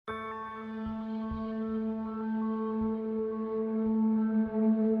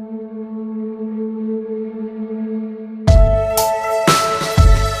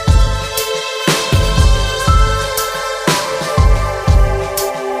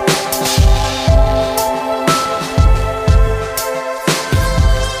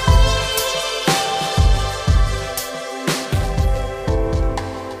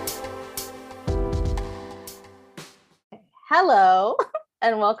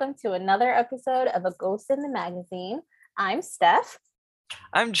welcome to another episode of A Ghost in the Magazine. I'm Steph.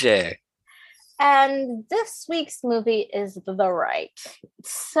 I'm Jay. And this week's movie is The Rite.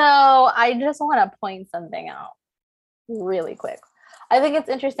 So I just want to point something out really quick. I think it's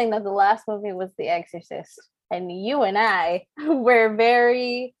interesting that the last movie was The Exorcist, and you and I were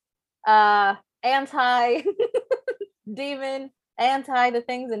very anti demon, anti the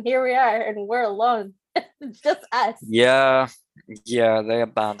things, and here we are, and we're alone. It's just us. Yeah, they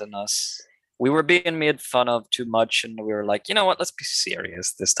abandoned us. We were being made fun of too much, and we were like, you know what? Let's be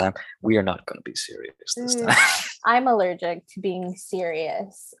serious this time. We are not going to be serious this time. I'm allergic to being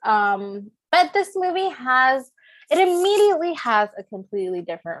serious. But this movie immediately has a completely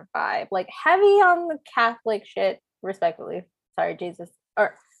different vibe, like heavy on the Catholic shit, respectfully. Sorry, Jesus.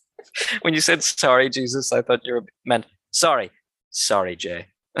 Or when you said sorry, Jesus, I thought you meant sorry, Jay.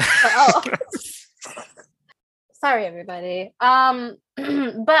 Oh. Sorry, everybody.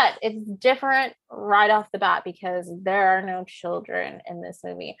 But it's different right off the bat because there are no children in this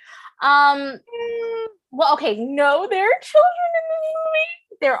movie. Well, okay, no, there are children in this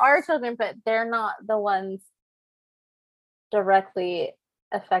movie. There are children, but they're not the ones directly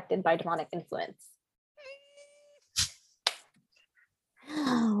affected by demonic influence.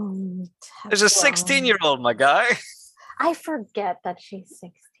 There's a 16-year-old, my guy. I forget that she's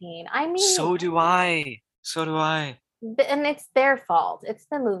 16. I mean, so do I. And it's their fault. It's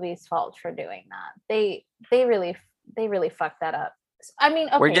the movie's fault for doing that. They really fucked that up. I mean,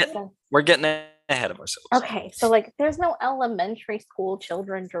 okay, we're getting ahead of ourselves. Okay, so like there's no elementary school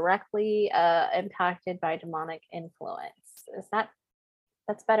children directly impacted by demonic influence.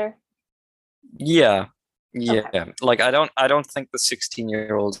 That's better? Yeah. Okay. Like I don't think the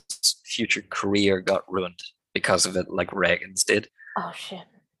 16-year-old's future career got ruined because of it like Reagan's did. Oh shit.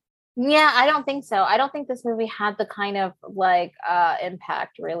 Yeah, I don't think so. I don't think this movie had the kind of like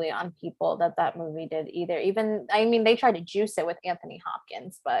impact really on people that movie did either. Even, I mean, they tried to juice it with Anthony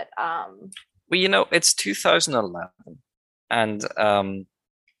Hopkins, but well, you know, it's 2011, and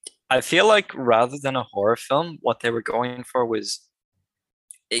I feel like rather than a horror film, what they were going for was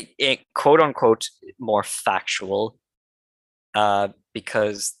a quote unquote more factual,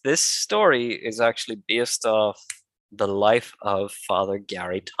 because this story is actually based off the life of Father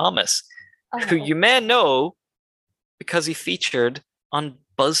Gary Thomas, who you may know because he featured on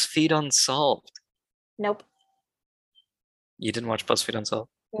BuzzFeed Unsolved. Nope. You didn't watch BuzzFeed Unsolved?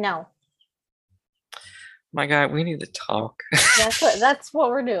 No. My God, we need to talk. That's what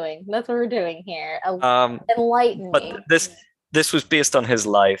we're doing. That's what we're doing here. Enlighten me. But this was based on his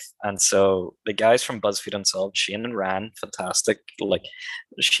life, and so the guys from BuzzFeed Unsolved, Shane and Ryan, fantastic. Like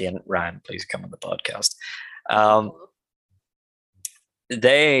Shane, Ryan, please come on the podcast.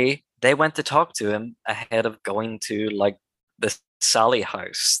 They went to talk to him ahead of going to like the Sally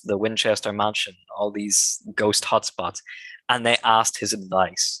House, the Winchester Mansion, all these ghost hotspots, and they asked his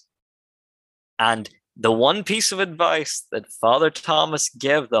advice. And the one piece of advice that Father Thomas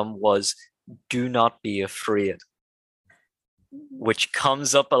gave them was, do not be afraid, which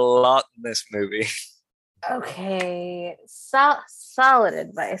comes up a lot in this movie. Okay, solid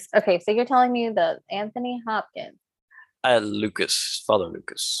advice. Okay, so you're telling me that Anthony Hopkins, Father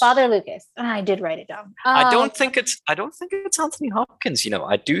Lucas. I did write it down. I don't think it's Anthony Hopkins. You know,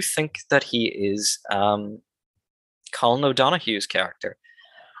 I do think that he is Colin O'Donoghue's character.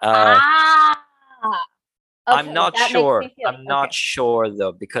 Okay, I'm not sure. I'm not sure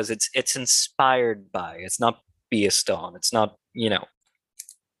though, because it's inspired by. It's not based on. It's not, you know.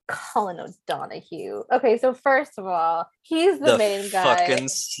 Colin O'Donoghue. Okay, so first of all, he's the main guy. Fucking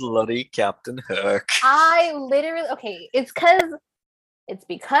slutty Captain Hook. I literally, okay, it's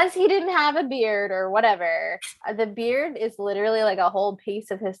because he didn't have a beard or whatever. The beard is literally like a whole piece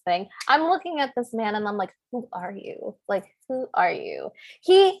of his thing. I'm looking at this man and I'm like, who are you? Like, who are you?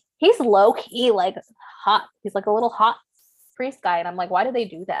 He's low key, like hot. He's like a little hot priest guy, and I'm like, why do they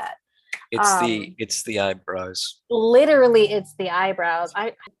do that? It's the eyebrows. Literally, it's the eyebrows.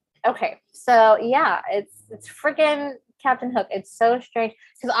 Okay, so yeah, it's freaking Captain Hook. It's so strange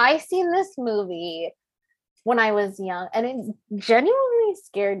because I seen this movie when I was young, and it genuinely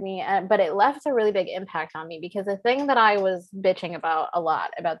scared me. But it left a really big impact on me because the thing that I was bitching about a lot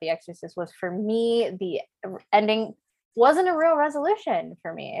about The Exorcist was, for me, the ending wasn't a real resolution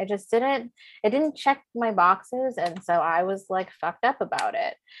for me. It just didn't check my boxes, and so I was like fucked up about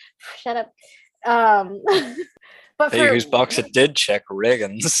it. Shut up. But hey, whose box it did check?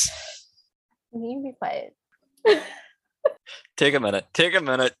 Reagan's. You be quiet. Take a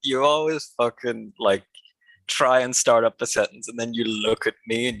minute. You always fucking like try and start up a sentence and then you look at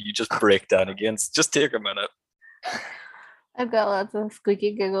me and you just break down again. Just take a minute. I've got lots of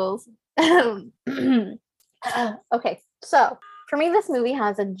squeaky giggles. Okay, so for me, this movie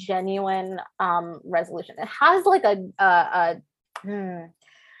has a genuine resolution. It has like hmm,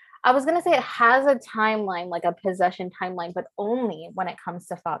 I was gonna say it has a timeline, like a possession timeline, but only when it comes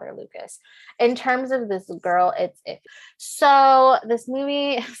to Father Lucas. In terms of this girl, it's it. So this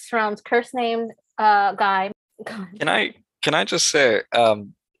movie surrounds curse named guy. God. Can I just say,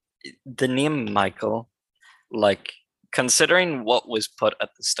 the name Michael, like considering what was put at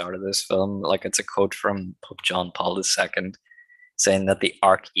the start of this film, like it's a quote from Pope John Paul II saying that the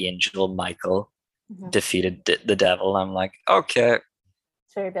Archangel Michael Mhm. defeated the devil. I'm like, okay,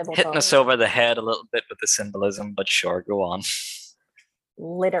 It's very hitting biblical. us over the head a little bit with the symbolism, but sure, go on.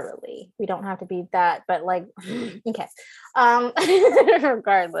 Literally, we don't have to be that, but like, okay.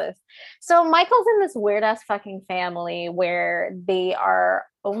 Regardless, so Michael's in this weird ass fucking family where they are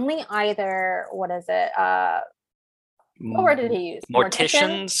only either, what is it, what word did he use,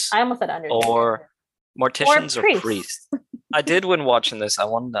 mortician? Morticians I almost said undertaker. or Or morticians or priest. priests. I did when watching this. I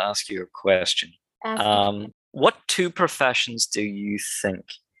wanted to ask you a question. Ask me. What two professions do you think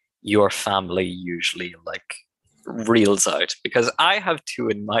your family usually like reels out? Because I have two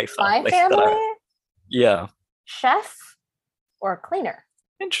in my My family that family, are, yeah, chef or cleaner.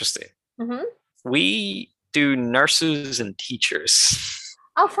 interesting. Mm-hmm. We do nurses and teachers.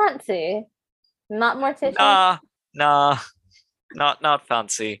 Oh, fancy. Not mortician. Nah, nah, not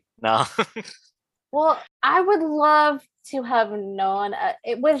fancy. Nah. Well, I would love to have known.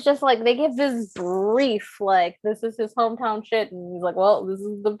 It was just like they give this brief, like this is his hometown shit, and he's like, "Well, this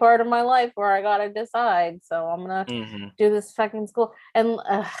is the part of my life where I gotta decide, so I'm gonna hmm do this fucking school." And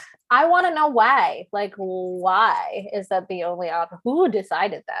I want to know why. Like, why is that the only option? Who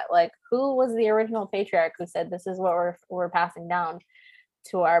decided that? Like, who was the original patriarch who said this is what we're passing down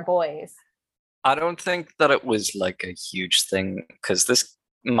to our boys? I don't think that it was like a huge thing because this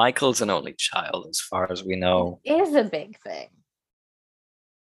Michael's an only child, as far as we It know. is a big thing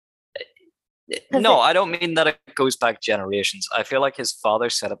because No, I don't mean that it goes back generations. I feel like his father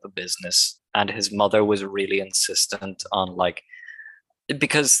set up a business and his mother was really insistent on like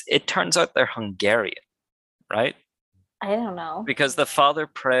because it turns out they're Hungarian, right? I don't know. Because the father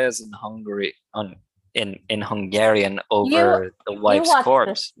prays in Hungary in Hungarian You over the wife's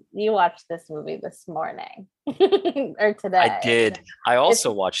corpse. you watched this movie this morning or I today. did. I It's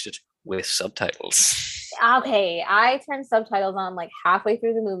also watched it with subtitles. okay. I turned subtitles on like halfway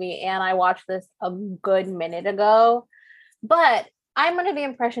through the movie and I watched this a good minute ago. But I'm under the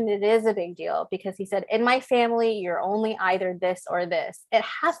impression it is a big deal because he said, in my family, you're only either this or this. It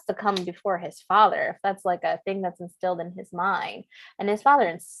has to come before his father, if that's like a thing that's instilled in his mind. And his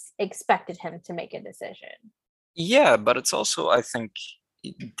father expected him to make a decision. Yeah, but it's also, I think,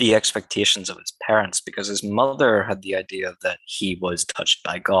 the expectations of his parents because his mother had the idea that he was touched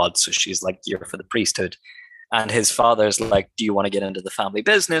by God. So she's like, you're for the priesthood. And his father's like, do you want to get into the family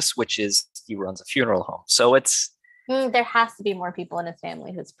business, which is he runs a funeral home. So it's There has to be more people in his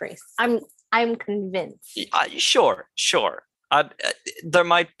family who's priests. I'm convinced. sure. There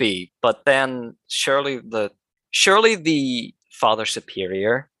might be, but then surely the father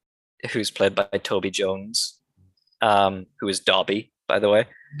superior, who's played by Toby Jones, who is Dobby, by the way.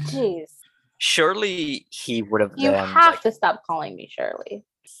 Jeez. Surely he would have You then have like to stop calling me Shirley.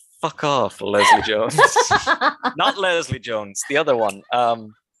 fuck off, Leslie Jones. Not Leslie Jones, the other one.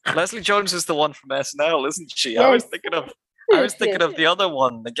 Leslie Jones is the one from SNL, isn't she? I was Yes. thinking of I was thinking of the other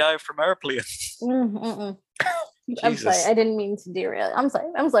one, the guy from Airplane. Mm-mm. I'm sorry. Jesus. I didn't mean to derail. I'm sorry.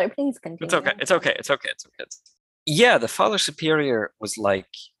 I'm sorry. Please It's continue. okay. It's okay. It's okay. It's okay. Yeah, the father superior was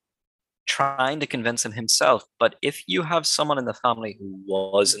like trying to convince him himself. But if you have someone in the family who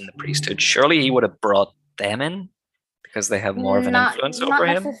was in the priesthood, surely he would have brought them in because they have more of an influence Not over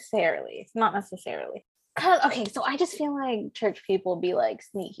him. necessarily. Not necessarily. 'Cause, okay, so I just feel like church people be like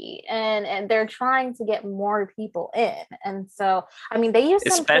sneaky and they're trying to get more people in. And so I mean they use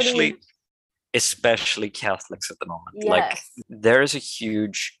some Especially pretty especially Catholics at the moment. Like yes. there is a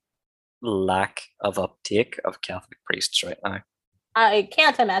huge lack of uptake of Catholic priests right now. I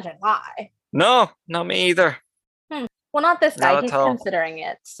can't imagine why. No, not me either. Well, not this guy. Not at He's all. considering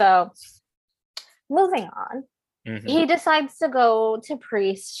it. So moving on. hmm He decides to go to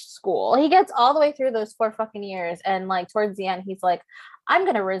priest school. He gets all the way through those 4 fucking years, and like towards the end, he's like, "I'm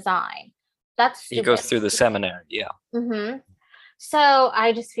gonna resign." That's He goes stupid. through the seminary. Yeah. Mm-hmm. So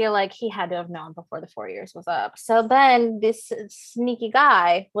I just feel like he had to have known before the 4 years was up. So then this sneaky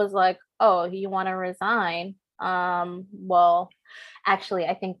guy was like, "Oh, you want to resign? Well, actually,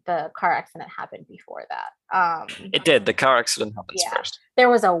 I think the car accident happened before that. It did. The car accident happens Yeah, first. there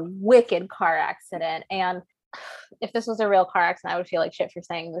was a wicked car accident, and if this was a real car accident, I would feel like shit for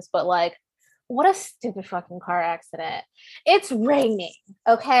saying this, but like, what a stupid fucking car accident. It's raining,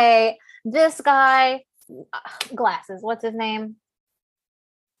 okay? This guy, Glasses, what's his name?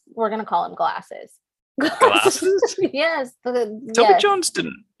 We're gonna call him Glasses. Glasses? Yes, Toby yes. Jones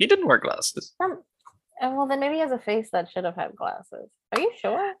didn't. He didn't wear glasses. Well, then maybe he has a face that should have had glasses. Are you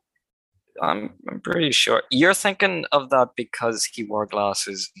sure? I'm pretty sure. You're thinking of that because he wore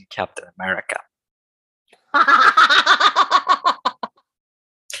glasses in Captain America.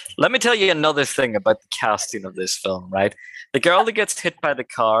 Let me tell you another thing about the casting of this film, right? The girl that gets hit by the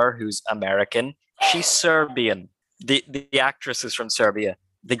car, who's American, she's Serbian. The actress is from Serbia.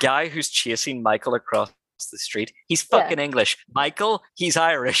 The guy who's chasing Michael across the street, he's fucking English. Michael, he's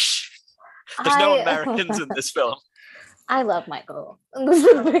Irish. There's no Americans in this film. I love Michael.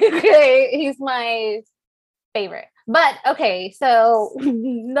 Okay, he's my favorite. But okay, so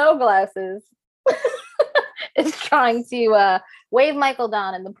No Glasses is trying to wave Michael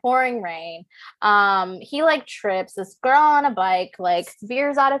down in the pouring rain. He like trips. This girl on a bike like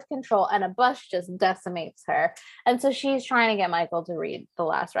veers out of control, and a bus just decimates her. And so she's trying to get Michael to read the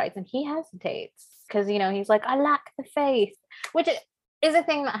last rites, and he hesitates because he's like, I lack the faith, which is a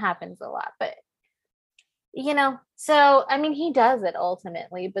thing that happens a lot. But so I mean, he does it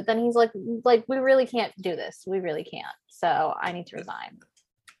ultimately, but then he's like, we really can't do this. We really can't. So I need to resign.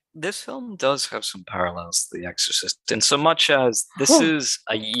 This film does have some parallels to The Exorcist, in so much as this is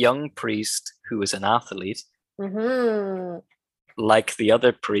a young priest who is an athlete, like the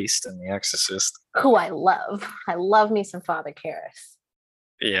other priest in The Exorcist, who I love. I love me some Father Karras.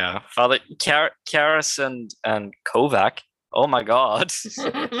 Yeah, Father Karras and Kovac. Oh my God.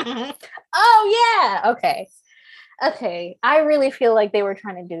 Oh yeah. Okay. I really feel like they were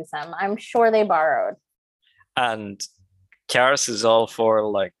trying to do some. I'm sure they borrowed. And Karras is all for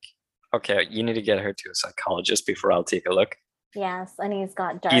like, okay, you need to get her to a psychologist before I'll take a look. Yes, and he's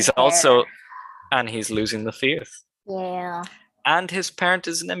got dark He's hair. also, and he's losing the faith. Yeah. And his parent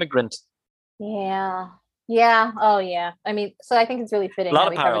is an immigrant. Yeah. Yeah. Oh yeah. I mean, so I think it's really fitting that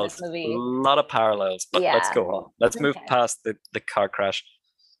we cover this movie. A lot of parallels, but let's go on. Let's move past the car crash.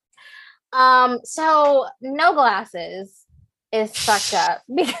 So No Glasses is fucked up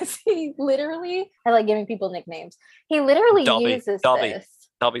because he literally, I like giving people nicknames. He literally uses this.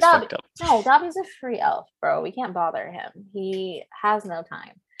 Dobby's fucked up. No, Dobby's a free elf, bro. We can't bother him. He has no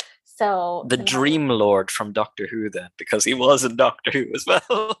time. So the Dream Lord from Doctor Who, then, because he was in Doctor Who as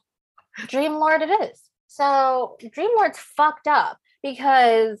well. Dream Lord it is. So Dream Lord's fucked up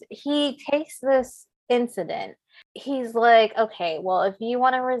because he takes this incident. He's like, okay, well, if you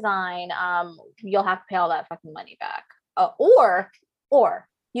want to resign, you'll have to pay all that fucking money back. Or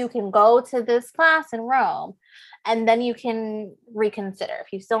you can go to this class in Rome and then you can reconsider.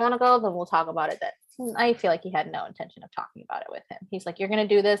 If you still want to go, then we'll talk about it then. I feel like he had no intention of talking about it with him. He's like, you're going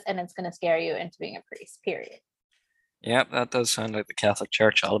to do this and it's going to scare you into being a priest, period. Yep, that does sound like the Catholic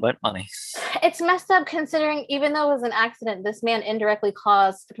Church, all about money. It's messed up considering even though it was an accident, this man indirectly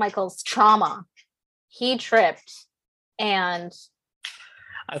caused Michael's trauma. He tripped and...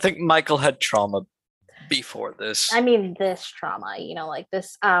 I think Michael had trauma before this. I mean, this trauma, like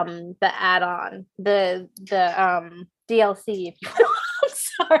this, the add-on, the DLC, if you will. I'm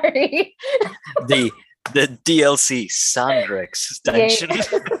sorry. the DLC Sandra extension. Yeah.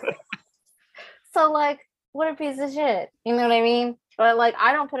 So, like, what a piece of shit. You know what I mean? But, like,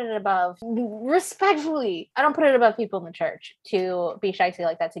 I don't put it above, respectfully, I don't put it above people in the church to be shitey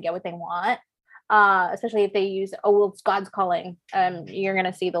like that to get what they want. Especially if they use, well, it's God's calling, you're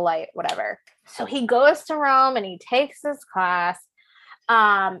gonna see the light, whatever. So he goes to Rome and he takes this class,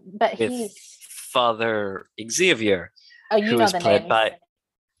 but he's Father Xavier,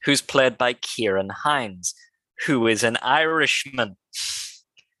 who's played by Kieran Hines, who is an Irishman.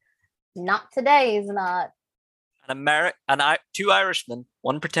 Not today, he's not. Two Irishmen,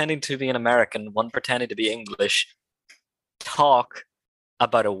 one pretending to be an American, one pretending to be English, talk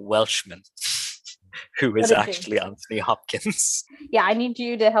about a Welshman. Who is actually Anthony Hopkins. Yeah, I need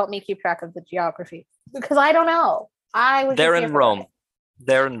you to help me keep track of the geography because I don't know. They're in Rome.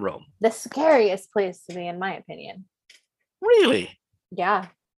 They're in Rome. The scariest place to be, in my opinion. Really? Yeah.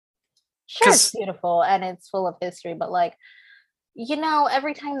 Sure, it's beautiful and it's full of history, but like,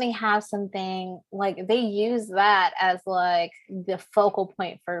 every time they have something, like they use that as like the focal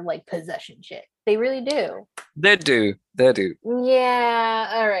point for like possession shit. They really do. They do.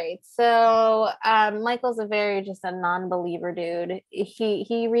 Yeah. All right. So Michael's just a non-believer dude.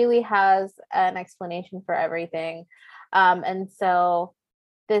 He really has an explanation for everything. And so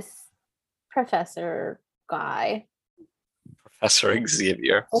this professor guy. Professor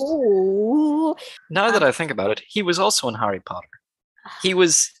Xavier. Oh, Now that I think about it, he was also in Harry Potter. He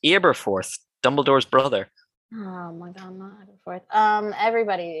was Aberforth, Dumbledore's brother. oh my god, not Aberforth.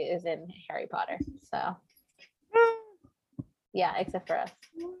 Everybody is in Harry Potter, so yeah, except for us.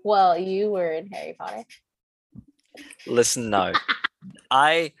 Well, you were in Harry Potter. Listen now,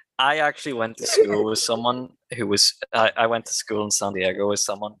 I actually went to school with someone who was I went to school in San Diego with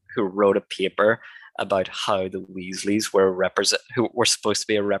someone who wrote a paper about how the Weasleys who were supposed to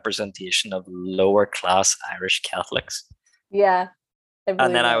be a representation of lower class Irish Catholics. Yeah.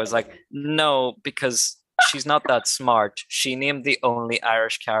 And then I was like, no, because she's not that smart. She named the only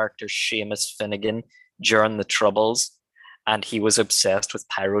Irish character Seamus Finnegan during the Troubles, and he was obsessed with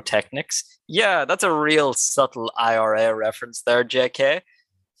pyrotechnics. Yeah, that's a real subtle IRA reference there, JK.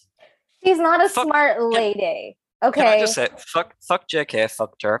 She's not a smart lady. Okay. Can I just say, fuck JK,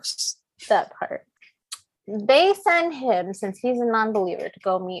 fuck turfs. That part. They send him, since he's a non-believer, to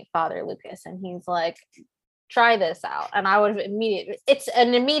go meet Father Lucas, and he's like, try this out. And I would it's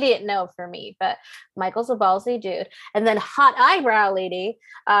an immediate no for me, but Michael's a ballsy dude. And then hot eyebrow lady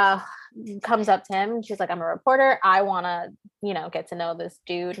comes up to him and she's like, I'm a reporter, I want to get to know this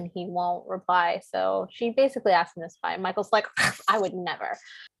dude, and he won't reply. So she basically asked him to spy. Michael's like, I would never.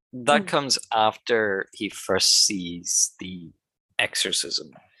 That comes after he first sees the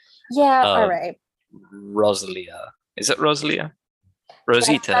exorcism. Yeah, all right. Rosalia. Is it Rosalia?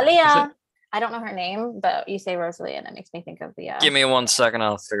 Rosita. Rosalia. I don't know her name, but you say Rosalia and it makes me think of the... Give me 1 second,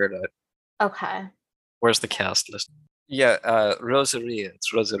 I'll figure it out. Okay. Where's the cast list? Yeah, Rosaria.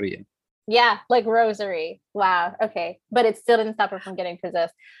 It's Rosaria. Yeah, like rosary. Wow. Okay. But it still didn't stop her from getting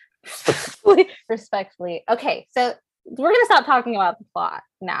possessed. Respectfully. Okay, so we're going to stop talking about the plot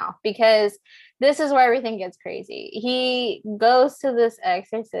now, because this is where everything gets crazy. He goes to this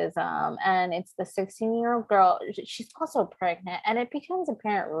exorcism, and it's the 16-year-old girl. She's also pregnant, and it becomes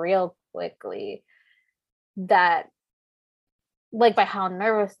apparent real quickly that, like, by how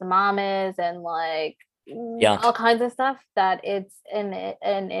nervous the mom is and like all kinds of stuff, that it's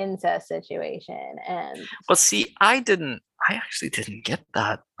an incest situation. And well, see, I actually didn't get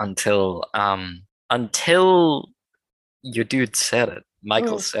that until your dude said it.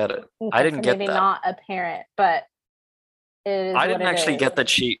 Michael said it. Okay, I didn't get maybe that. Not apparent, but it is. I didn't actually get that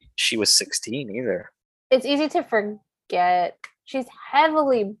she was 16 either. It's easy to forget. She's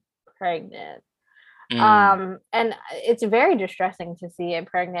heavily pregnant. And it's very distressing to see a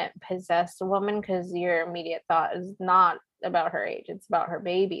pregnant, possessed woman, because your immediate thought is not about her age, it's about her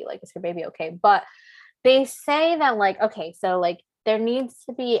baby. Like, is her baby okay? But they say that, like, okay, so like there needs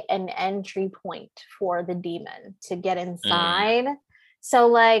to be an entry point for the demon to get inside. So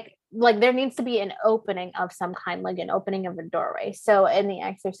like there needs to be an opening of some kind, like an opening of a doorway. So in The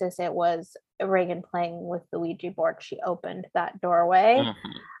Exorcist, it was Regan playing with the Ouija board. She opened that doorway.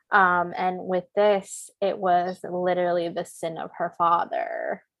 And with this, it was literally the sin of her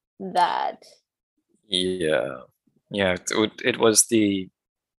father that... Yeah, it was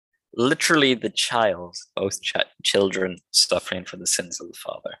literally the child, both children suffering for the sins of the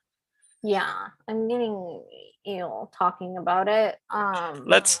father. Yeah, I'm getting talking about it.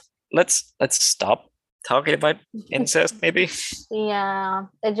 Let's stop talking about incest, maybe. Yeah,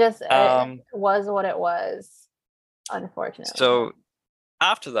 it just it was what it was, unfortunately. So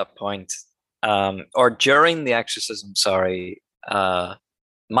after that point, or during the exorcism,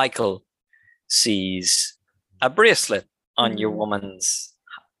 Michael sees a bracelet on your woman's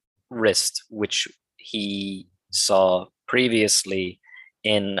wrist, which he saw previously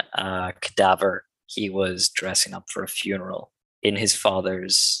in a cadaver he was dressing up for a funeral in his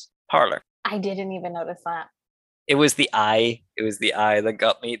father's parlor. I didn't even notice that. It was the eye. It was the eye that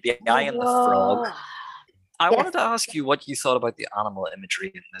got me. The eye and the frog. I wanted to ask you what you thought about the animal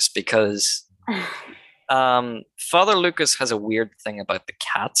imagery in this, because Father Lucas has a weird thing about the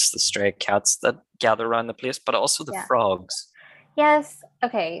cats, the stray cats that gather around the place, but also the frogs. Yes.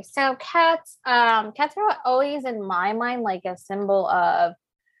 Okay. So cats are always in my mind like a symbol of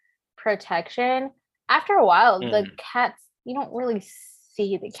protection. After a while, the cats, you don't really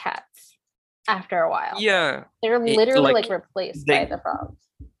see the cats after a while. Yeah. They're literally like replaced by the frogs.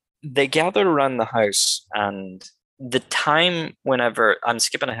 They gather around the house, and the time whenever, I'm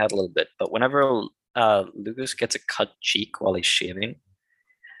skipping ahead a little bit, but whenever Lucas gets a cut cheek while he's shaving,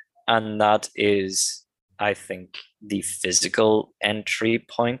 and that is, I think, the physical entry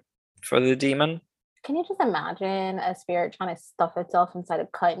point for the demon. Can you just imagine a spirit trying to stuff itself inside a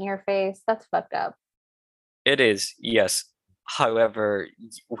cut in your face? That's fucked up. It is, yes. However,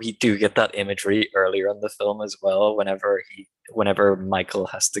 we do get that imagery earlier in the film as well. Whenever Michael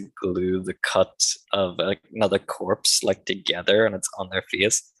has to glue the cut of another corpse like together, and it's on their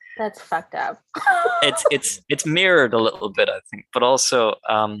face. That's fucked up. It's mirrored a little bit, I think, but also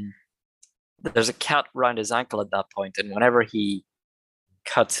there's a cat around his ankle at that point, and whenever he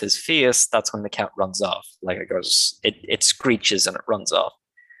cuts his face, that's when the cat runs off. Like it screeches and it runs off.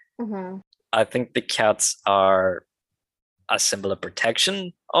 Mm-hmm. I think the cats are a symbol of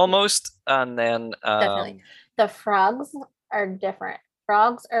protection almost, and then Definitely. The frogs are different.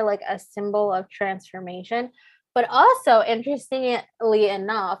 Frogs are like a symbol of transformation, but also interestingly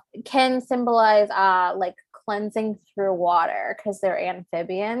enough, can symbolize like cleansing through water because they're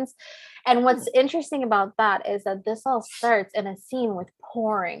amphibians. And what's interesting about that is that this all starts in a scene with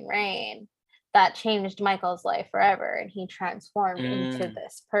pouring rain that changed Michael's life forever, and he transformed into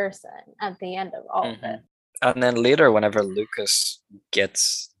this person at the end of all of it. And then later, whenever Lucas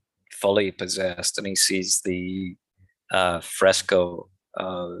gets fully possessed and he sees the fresco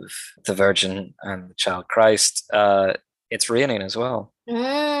of the Virgin and the Child Christ, it's raining as well.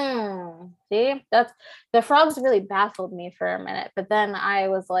 See, that's the frogs really baffled me for a minute, but then I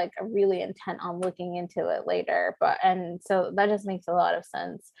was like really intent on looking into it later. And so that just makes a lot of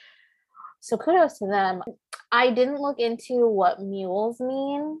sense. So kudos to them. I didn't look into what mules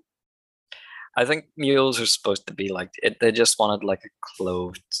mean. I think mules are supposed to be like it. They just wanted like a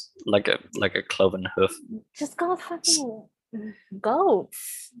clothed, like a cloven hoof. Just go fucking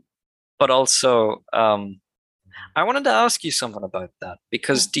goats. But also, I wanted to ask you something about that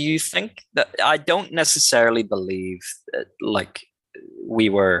because do you think that I don't necessarily believe that like we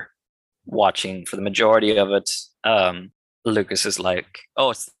were watching for the majority of it. Lucas is like, oh,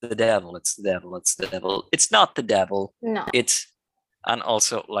 it's the devil, it's the devil, it's the devil. It's not the devil. No. And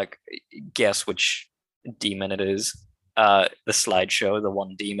also like guess which demon it is. The slideshow, the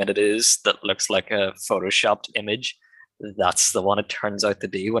one demon it is that looks like a photoshopped image. That's the one it turns out to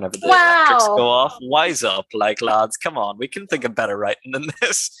be whenever the electrics go off. Wise up, like lads, come on, we can think of better writing than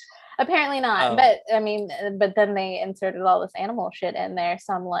this. Apparently not, but I mean, but then they inserted all this animal shit in there,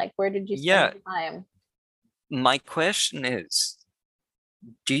 so I'm like, where did you spend time? My question is,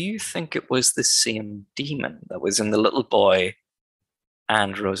 do you think it was the same demon that was in the little boy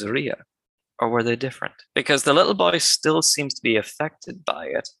and Rosaria, or were they different? Because the little boy still seems to be affected by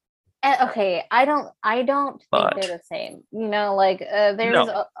it. Okay, I don't think they're the same. You know, like there's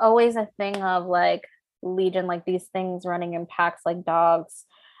always a thing of like Legion, like these things running in packs like dogs,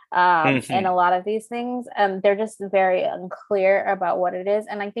 and a lot of these things, they're just very unclear about what it is,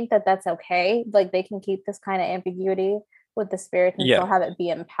 and I think that that's okay. Like they can keep this kind of ambiguity with the spirit and still have it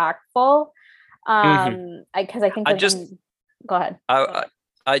be impactful. Because I think go ahead.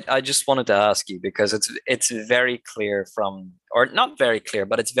 I just wanted to ask you because it's very clear from, or not very clear,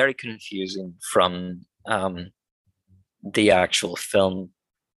 but it's very confusing from the actual film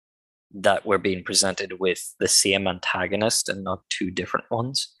that we're being presented with the same antagonist and not two different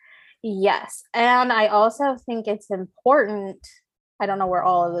ones. Yes, and I also think it's important. I don't know where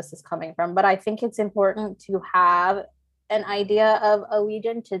all of this is coming from, but I think it's important to have an idea of a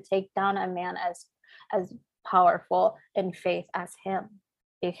legion to take down a man as powerful in faith as him,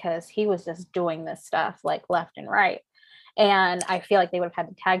 because he was just doing this stuff like left and right. And I feel like they would have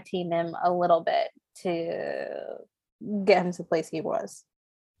had to tag team him a little bit to get him to the place he was.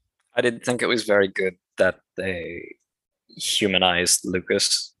 I didn't think it was very good that they humanized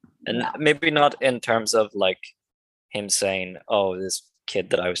Lucas. And maybe not in terms of like him saying, oh, this kid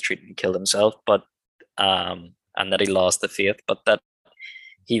that I was treating killed himself, but and that he lost the faith, but that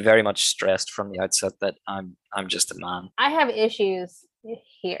he very much stressed from the outset that I'm just a man. I have issues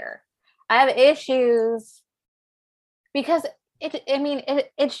here. I have issues because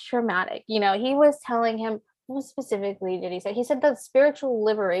it's traumatic. You know, he was telling him, what specifically did he say? He said that spiritual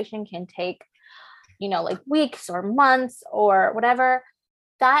liberation can take, you know, like weeks or months or whatever.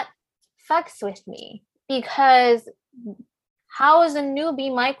 That fucks with me, because how is a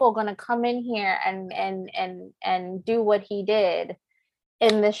newbie Michael gonna come in here and do what he did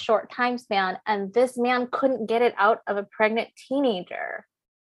in this short time span? And this man couldn't get it out of a pregnant teenager.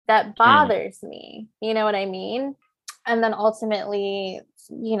 That bothers me. You know what I mean? And then ultimately,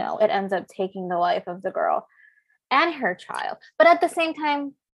 you know, it ends up taking the life of the girl and her child. But at the same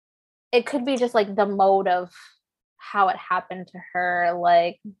time, it could be just like the mode of how it happened to her,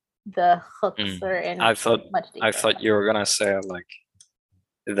 like the hooks are in I thought you were gonna say like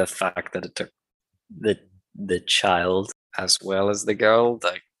the fact that it took the child as well as the girl,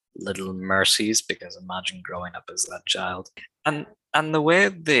 like little mercies, because imagine growing up as that child. And the way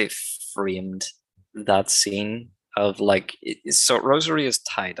they framed that scene of like so Rosary is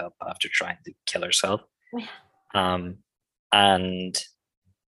tied up after trying to kill herself. Um and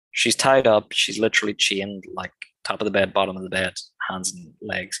she's tied up, she's literally chained like top of the bed, bottom of the bed, hands and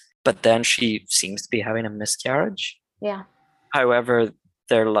legs. But then she seems to be having a miscarriage. Yeah. However,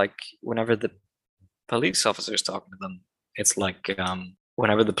 they're like whenever the police officer's talking to them, it's like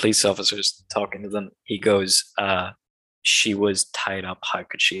whenever the police officer's talking to them, he goes, she was tied up, how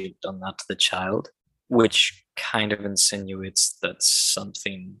could she have done that to the child? Which kind of insinuates that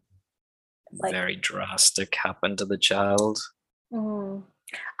something Like, very drastic happened to the child.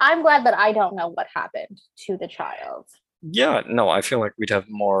 I'm glad that I don't know what happened to the child. Yeah, no, I feel like we'd have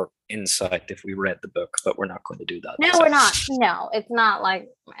more insight if we read the book, but we're not going to do that. No, we're not. No, it's not like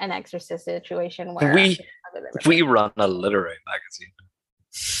an Exorcist situation where we run a literary magazine.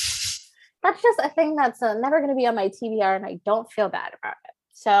 That's just a thing that's never going to be on my TBR, and I don't feel bad about it.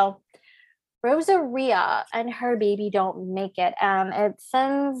 So Rosaria and her baby don't make it, and it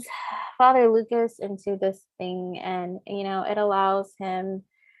sends Father Lucas into this thing, and it allows him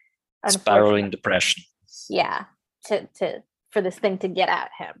spiraling depression. Yeah, to for this thing to get at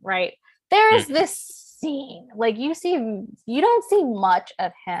him, right? There's this scene, like you don't see much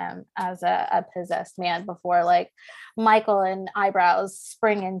of him as a possessed man before like Michael and Eyebrows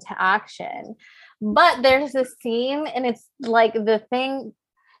spring into action. But there's this scene, and it's like this scene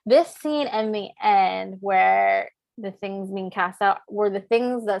and the end where the things being cast out were the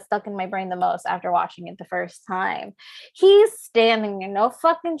things that stuck in my brain the most after watching it the first time. He's standing there, no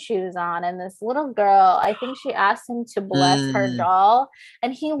fucking shoes on, and this little girl, I think she asked him to bless her doll,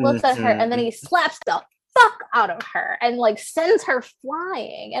 and he looks at her and then he slaps the fuck out of her and like sends her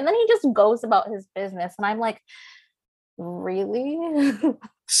flying, and then he just goes about his business, and I'm like, really?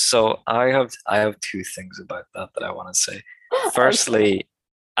 So I have two things about that I want to say. Firstly,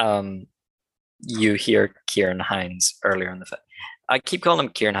 you hear Kieran Hines earlier in the film. I keep calling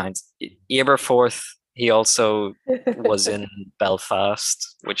him Kieran Hines. Aberforth, he also was in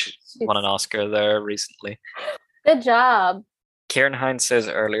Belfast, which won an Oscar there recently. Good job. Kieran Hines says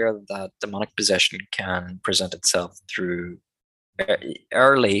earlier that demonic possession can present itself through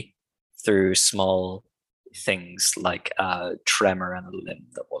small things like a tremor in a limb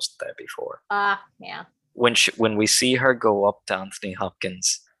that wasn't there before. Yeah. When we see her go up to Anthony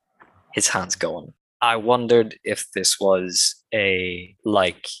Hopkins, his hand's going. I wondered if this was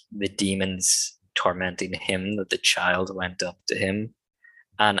like the demons tormenting him, that the child went up to him,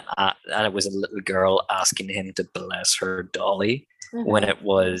 and it was a little girl asking him to bless her dolly, when it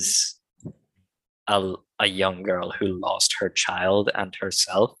was a young girl who lost her child and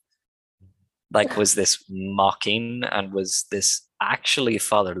herself. Like, was this mocking, and was this actually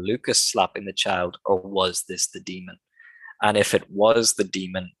Father Lucas slapping the child, or was this the demon? And if it was the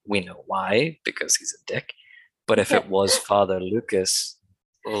demon, we know why, because he's a dick. But if it was Father Lucas,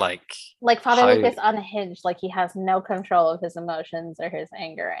 like Father Lucas unhinged, like he has no control of his emotions or his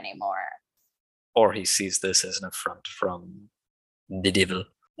anger anymore. Or he sees this as an affront from the devil.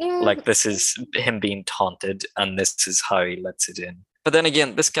 Like, this is him being taunted, and this is how he lets it in. But then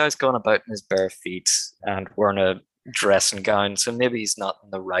again, this guy's going about in his bare feet and wearing a dressing gown, so maybe he's not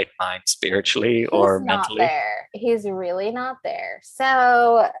in the right mind spiritually or mentally. He's really not there.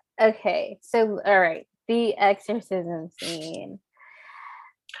 So, okay. So, all right. The exorcism scene.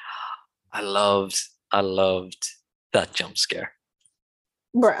 I loved that jump scare.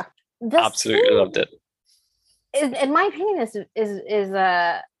 Bruh. Absolutely loved it. In my opinion,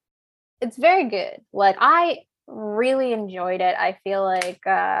 it's very good. Like, I really enjoyed it. I feel like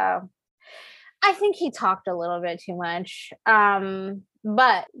I think he talked a little bit too much.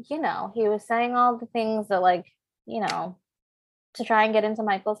 But he was saying all the things that, like, to try and get into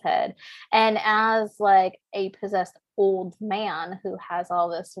Michael's head. And as like a possessed old man who has all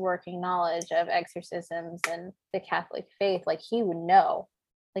this working knowledge of exorcisms and the Catholic faith, like he would know.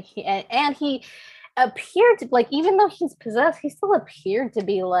 Like he appeared to, like, even though he's possessed, he still appeared to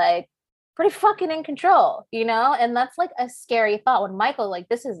be like pretty fucking in control, and that's like a scary thought when Michael, like,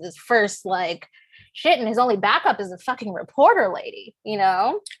 this is his first like shit, and his only backup is a fucking reporter lady.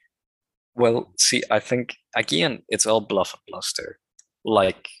 Well, see, I think again it's all bluff and bluster,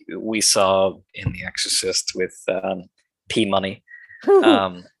 like we saw in The Exorcist with P Money.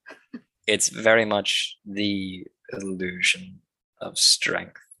 It's very much the illusion of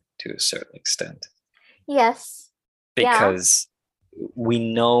strength to a certain extent. Yes. Because we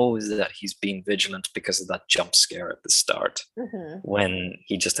know that he's being vigilant because of that jump scare at the start, when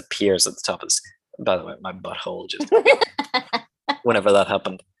he just appears at the top of this. By the way, my butthole just whenever that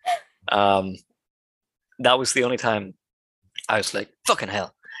happened. That was the only time I was like, fucking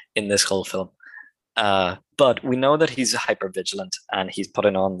hell, in this whole film. But we know that he's hyper vigilant and he's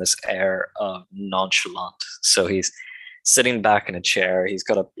putting on this air of nonchalant. So he's sitting back in a chair. He's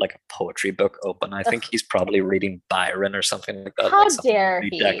got a poetry book open. I think he's probably reading Byron or something like that. How like something dare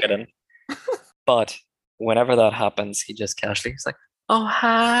really he? decadent. But whenever that happens, he just casually he's like, "Oh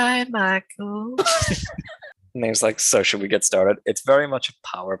hi, Michael." And he's like, "So should we get started?" It's very much a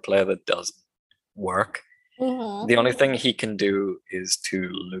power play that doesn't work. Mhm. The only thing he can do is to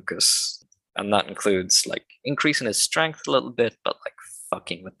Lucas, and that includes like increasing his strength a little bit, but like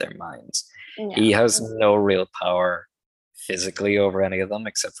fucking with their minds. Yeah. He has no real power physically over any of them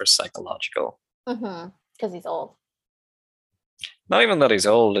except for psychological. Because he's old. Not even that he's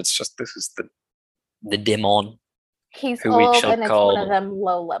old, it's just this is the demon. He's Who we old, shall and it's call- one of them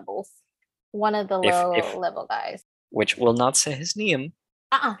low levels. One of the If- level guys. which will not say his name,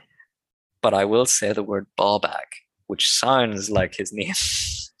 Uh-uh. but I will say the word Ballback, which sounds like his name.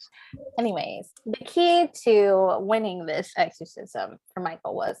 Anyways, the key to winning this exorcism for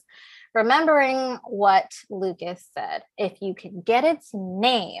Michael was remembering what Lucas said. If you can get its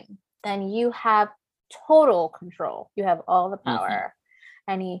name, then you have total control. You have all the power.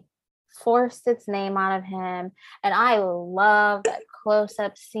 And he forced its name out of him. And I love that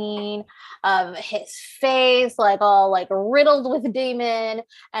close-up scene of his face, like all like riddled with demon.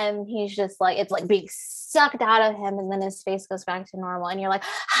 And he's just like, it's like being sucked out of him. And then his face goes back to normal. And you're like,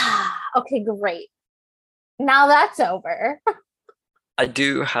 ah, okay, great. Now that's over. I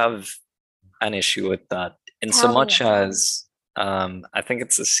do have an issue with that, in Tell so me much about it. as I think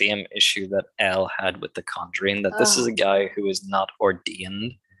it's the same issue that Elle had with The Conjuring, that this is a guy who is not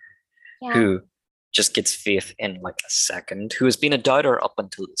ordained, Yeah. who just gets faith in like a second, who has been a doubter up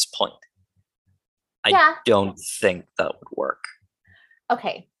until this point. I don't think that would work.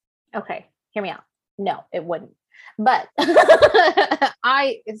 Okay. Hear me out. No, it wouldn't. But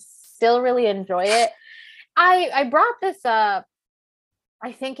I still really enjoy it. I brought this up,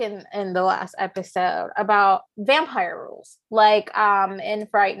 I think in the last episode, about vampire rules. Like in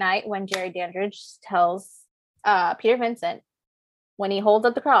Fright Night, when Jerry Dandridge tells Peter Vincent, when he holds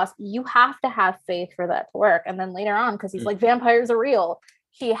up the cross, you have to have faith for that to work. And then later on, because he's like, vampires are real,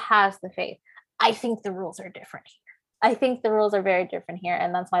 he has the faith. I think the rules are different here. I think the rules are very different here.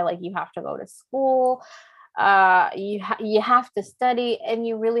 And that's why, like, you have to go to school. You have to study, and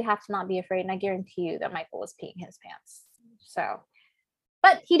you really have to not be afraid. And I guarantee you that Michael was peeing his pants. So,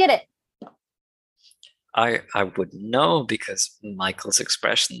 but he did it. I would know, because Michael's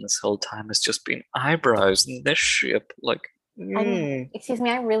expression this whole time has just been eyebrows in this shape. Like, excuse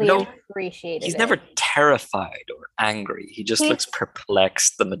me, I really appreciate it. He's never terrified or angry. He just looks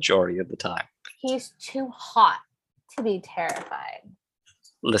perplexed the majority of the time. He's too hot to be terrified.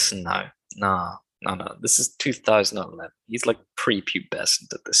 Listen now. No. This is 2011. He's like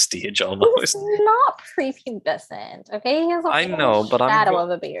prepubescent at this stage almost. He's not prepubescent, okay? He has a shadow of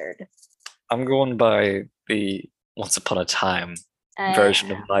a beard. I'm going by the Once Upon a Time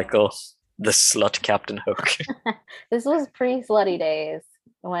version of Michael, the slut Captain Hook. This was pre-slutty days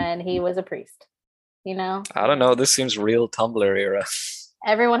when he was a priest, you know? I don't know. This seems real Tumblr era.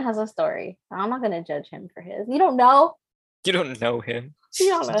 Everyone has a story. I'm not going to judge him for his. You don't know. You don't know him.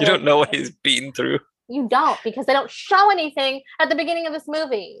 You don't know what he's been through. You don't, because they don't show anything at the beginning of this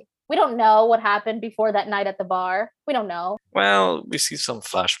movie. We don't know what happened before that night at the bar. We don't know. Well, we see some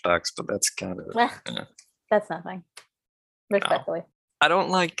flashbacks, but that's kind of... That's nothing. Respectfully. No. I don't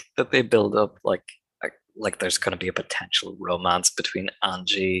like that they build up like there's going to be a potential romance between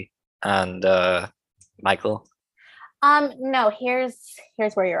Angie and Michael. No, here's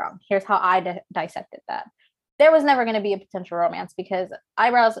where you're wrong. Here's how I dissected that. There was never going to be a potential romance because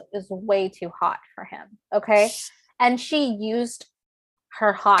Eyebrows is way too hot for him. Okay. And she used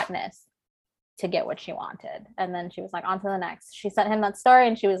her hotness to get what she wanted. And then she was like, on to the next. She sent him that story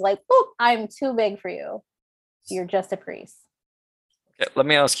and she was like, oh, I'm too big for you. You're just a priest. Okay, let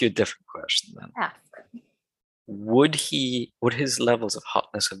me ask you a different question then. Ask. Would his levels of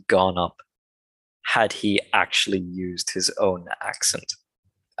hotness have gone up had he actually used his own accent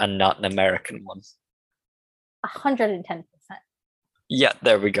and not an American one? 110%. Yeah,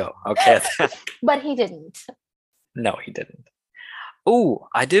 there we go. Okay. But he didn't. No, he didn't. Oh,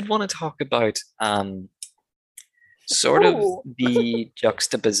 I did want to talk about sort of the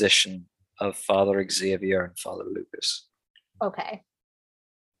juxtaposition of Father Xavier and Father Lucas. Okay.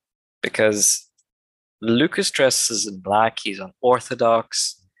 Because Lucas dresses in black, he's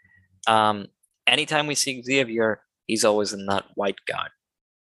unorthodox. Anytime we see Xavier, he's always in that white gown.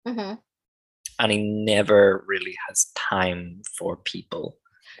 Mm-hmm. And he never really has time for people.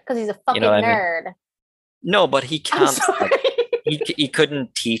 Because he's a fucking nerd. I mean? No, but he can't. he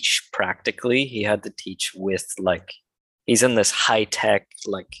couldn't teach practically. He had to teach with like he's in this high tech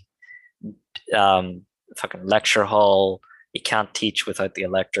like fucking lecture hall. He can't teach without the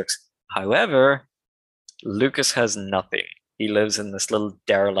electrics. However, Lucas has nothing. He lives in this little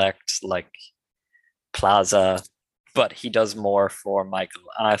derelict like plaza, but he does more for Michael,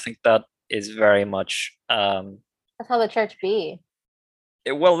 and I think that is very much That's how the church be.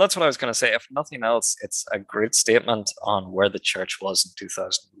 well, that's what I was going to say. If nothing else, it's a great statement on where the church was in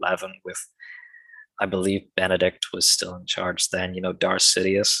 2011 with, I believe Benedict was still in charge then, Darth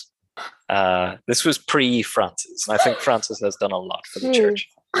Sidious. This was pre-Francis, and I think Francis has done a lot for the church.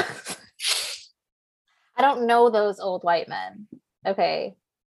 I don't know those old white men. Okay.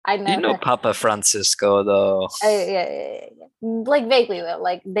 I know. You know Papa Francisco, though. Yeah. Like vaguely, though.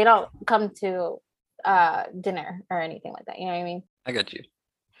 Like they don't come to dinner or anything like that. You know what I mean? I got you.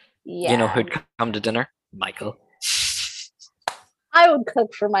 Yeah. You know who'd come to dinner? Michael. I would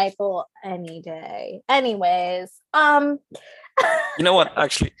cook for Michael any day. Anyways, You know what?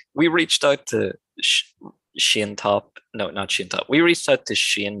 Actually, we reached out to Shane Top. No, not Shane Top. We reached out to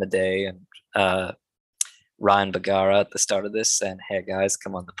Shane Madej and Ryan Bagara at the start of this, saying, "Hey guys,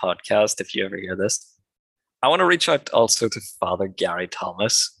 come on the podcast if you ever hear this." I want to reach out also to Father Gary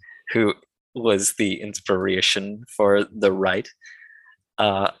Thomas, who was the inspiration for the Rite.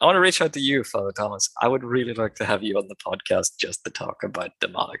 I want to reach out to you, Father Thomas. I would really like to have you on the podcast just to talk about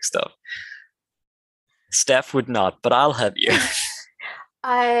demonic stuff. Steph would not, but I'll have you.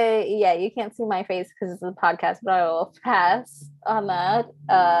 you can't see my face because it's a podcast, but I will pass on that.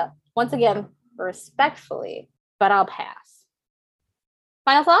 Once again, respectfully, but I'll pass.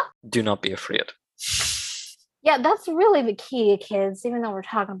 Final thought? Do not be afraid. Yeah, that's really the key, kids. Even though we're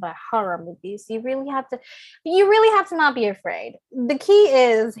talking about horror movies, you really have to not be afraid. The key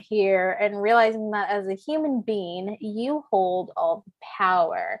is here and realizing that as a human being, you hold all the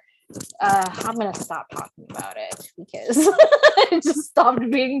power. I'm gonna stop talking about it because it just stopped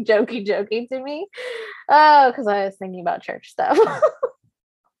being jokey to me. Oh, because I was thinking about church stuff.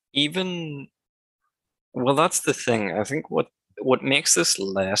 Well, that's the thing. I think what makes this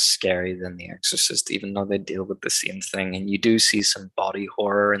less scary than The Exorcist, even though they deal with the same thing, and you do see some body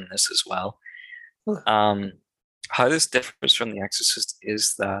horror in this as well. How this differs from The Exorcist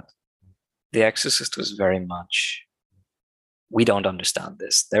is that The Exorcist was very much, we don't understand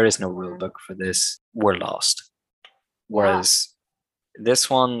this. There is no rule book for this. We're lost. Whereas this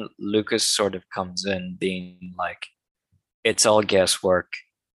one, Lucas sort of comes in being like, it's all guesswork,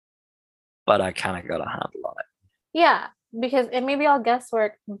 but I kind of got a handle on it. Yeah, because it may be all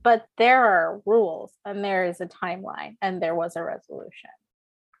guesswork, but there are rules and there is a timeline and there was a resolution.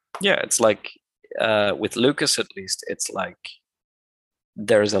 Yeah, it's like with Lucas at least, it's like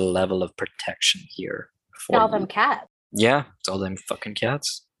there's a level of protection here for all them cats. Yeah, it's all them fucking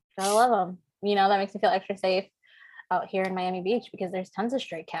cats. I love them. That makes me feel extra safe out here in Miami Beach because there's tons of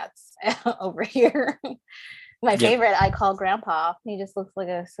stray cats over here. My favorite, I call Grandpa. He just looks like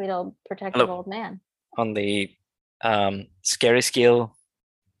a sweet old protective old man. On the scary scale,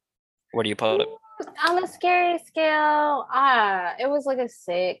 where do you put it? On the scary scale, it was like a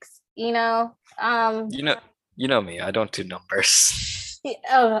 6. You know me. I don't do numbers.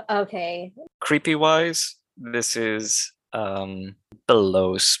 Oh, okay. Creepy wise, this is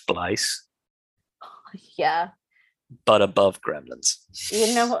below Splice. Yeah. But above Gremlins.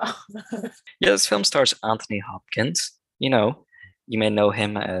 Yeah, this film stars Anthony Hopkins. You may know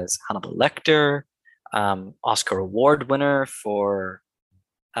him as Hannibal Lecter, Oscar Award winner for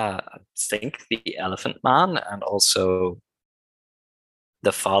I think The Elephant Man and also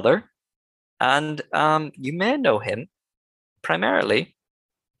The Father. And you may know him primarily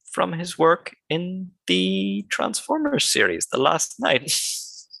from his work in the Transformers series, The Last Night.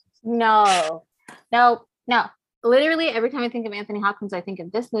 No. Literally, every time I think of Anthony Hopkins, I think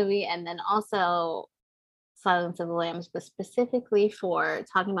of this movie and then also Silence of the Lambs, but specifically for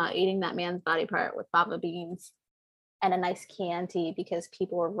talking about eating that man's body part with fava beans and a nice Chianti because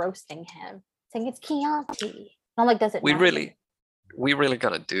people were roasting him, saying it's Chianti. I'm like, does it We really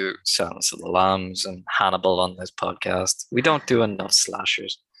got to do Silence of the Lambs and Hannibal on this podcast. We don't do enough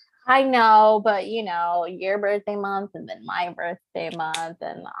slashers. I know, but your birthday month and then my birthday month,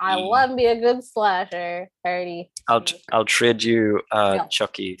 and I love me a good slasher. 30. I'll trade you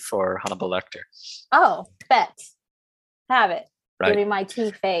Chucky for Hannibal Lecter. Oh, bet. Have it. Right. Give me my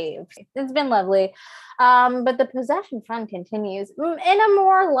 2 faves. It's been lovely. But the possession fun continues in a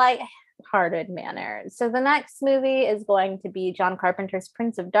more light-hearted manner. So the next movie is going to be John Carpenter's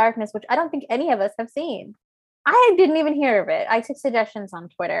Prince of Darkness, which I don't think any of us have seen. I didn't even hear of it. I took suggestions on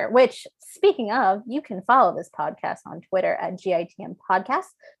Twitter, which, speaking of, you can follow this podcast on Twitter at GITM Podcast.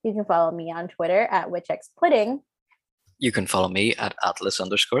 You can follow me on Twitter at WitchXPudding. You can follow me at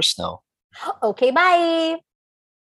Atlas_Snow. Okay, bye.